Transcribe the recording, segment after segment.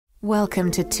Welcome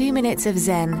to 2 Minutes of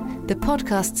Zen, the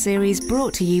podcast series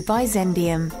brought to you by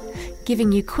Zendium,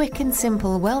 giving you quick and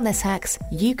simple wellness hacks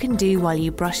you can do while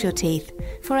you brush your teeth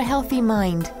for a healthy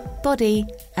mind, body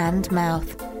and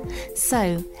mouth.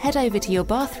 So head over to your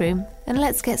bathroom and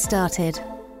let's get started.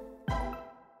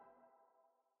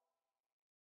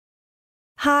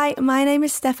 Hi, my name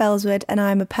is Steph Ellswood and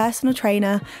I'm a personal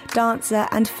trainer, dancer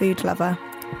and food lover.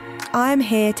 I'm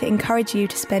here to encourage you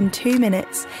to spend 2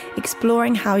 minutes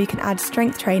exploring how you can add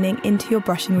strength training into your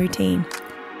brushing routine.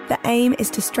 The aim is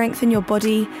to strengthen your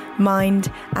body, mind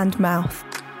and mouth.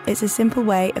 It's a simple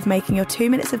way of making your 2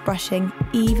 minutes of brushing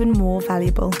even more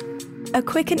valuable. A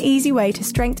quick and easy way to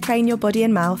strength train your body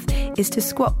and mouth is to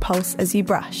squat pulse as you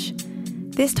brush.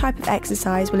 This type of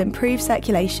exercise will improve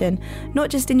circulation, not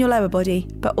just in your lower body,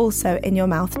 but also in your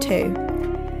mouth too.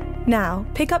 Now,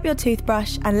 pick up your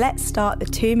toothbrush and let's start the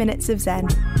 2 minutes of Zen.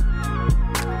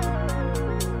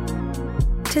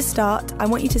 To start, I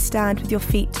want you to stand with your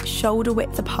feet shoulder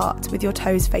width apart with your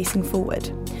toes facing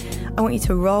forward. I want you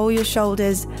to roll your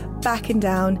shoulders back and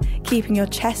down, keeping your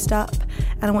chest up,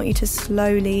 and I want you to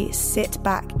slowly sit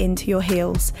back into your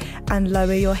heels and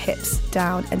lower your hips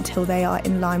down until they are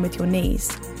in line with your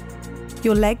knees.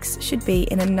 Your legs should be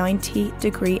in a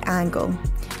 90-degree angle.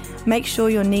 Make sure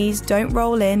your knees don't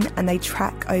roll in and they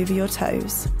track over your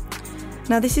toes.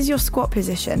 Now this is your squat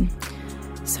position,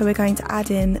 so we're going to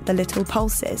add in the little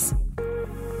pulses.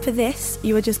 For this,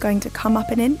 you are just going to come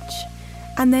up an inch,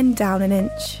 and then down an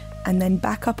inch, and then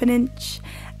back up an inch,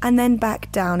 and then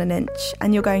back down an inch,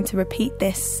 and you're going to repeat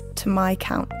this to my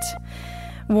count.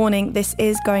 Warning, this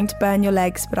is going to burn your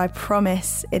legs, but I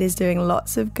promise it is doing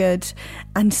lots of good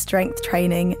and strength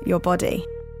training your body.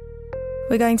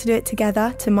 We're going to do it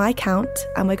together to my count,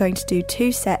 and we're going to do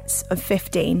 2 sets of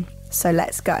 15. So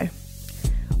let's go.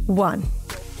 1,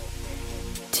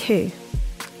 2,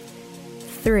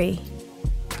 3,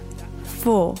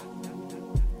 4,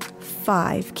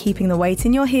 5. Keeping the weight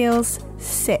in your heels.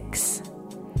 6,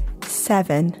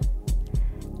 7,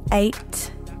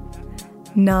 8,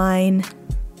 9,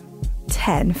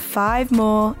 10. 5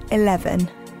 more. 11,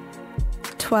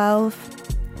 12,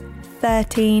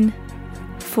 13,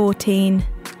 14,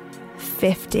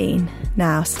 15.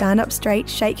 Now stand up straight,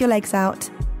 shake your legs out.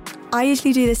 I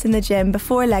usually do this in the gym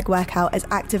before a leg workout as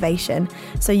activation,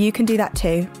 so you can do that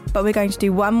too. But we're going to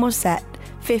do one more set,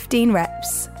 15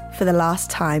 reps for the last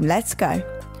time. Let's go.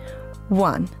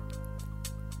 1,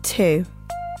 2,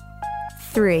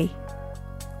 3,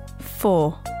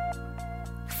 4,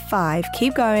 5.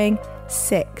 Keep going.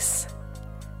 6,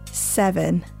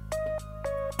 7,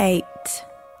 8,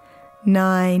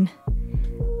 9,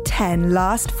 10.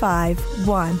 Last 5.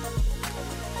 1,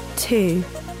 2,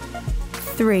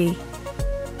 3,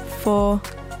 4,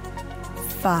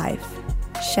 5.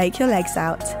 Shake your legs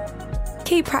out.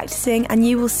 Keep practicing and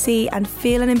you will see and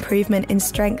feel an improvement in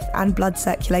strength and blood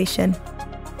circulation.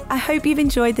 I hope you've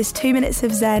enjoyed this 2 minutes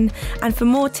of Zen, and for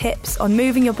more tips on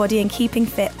moving your body and keeping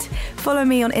fit, follow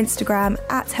me on Instagram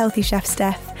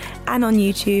 @HealthyChefSteph and on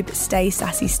YouTube, Stay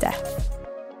Sassy Steph.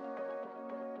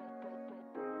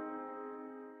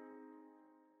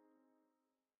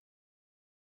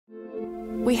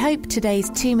 We hope today's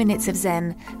 2 Minutes of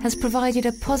Zen has provided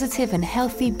a positive and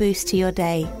healthy boost to your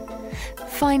day.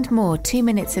 Find more 2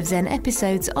 Minutes of Zen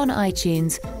episodes on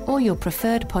iTunes or your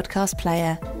preferred podcast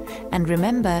player. And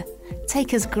remember,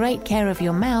 take as great care of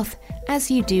your mouth as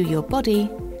you do your body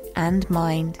and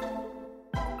mind.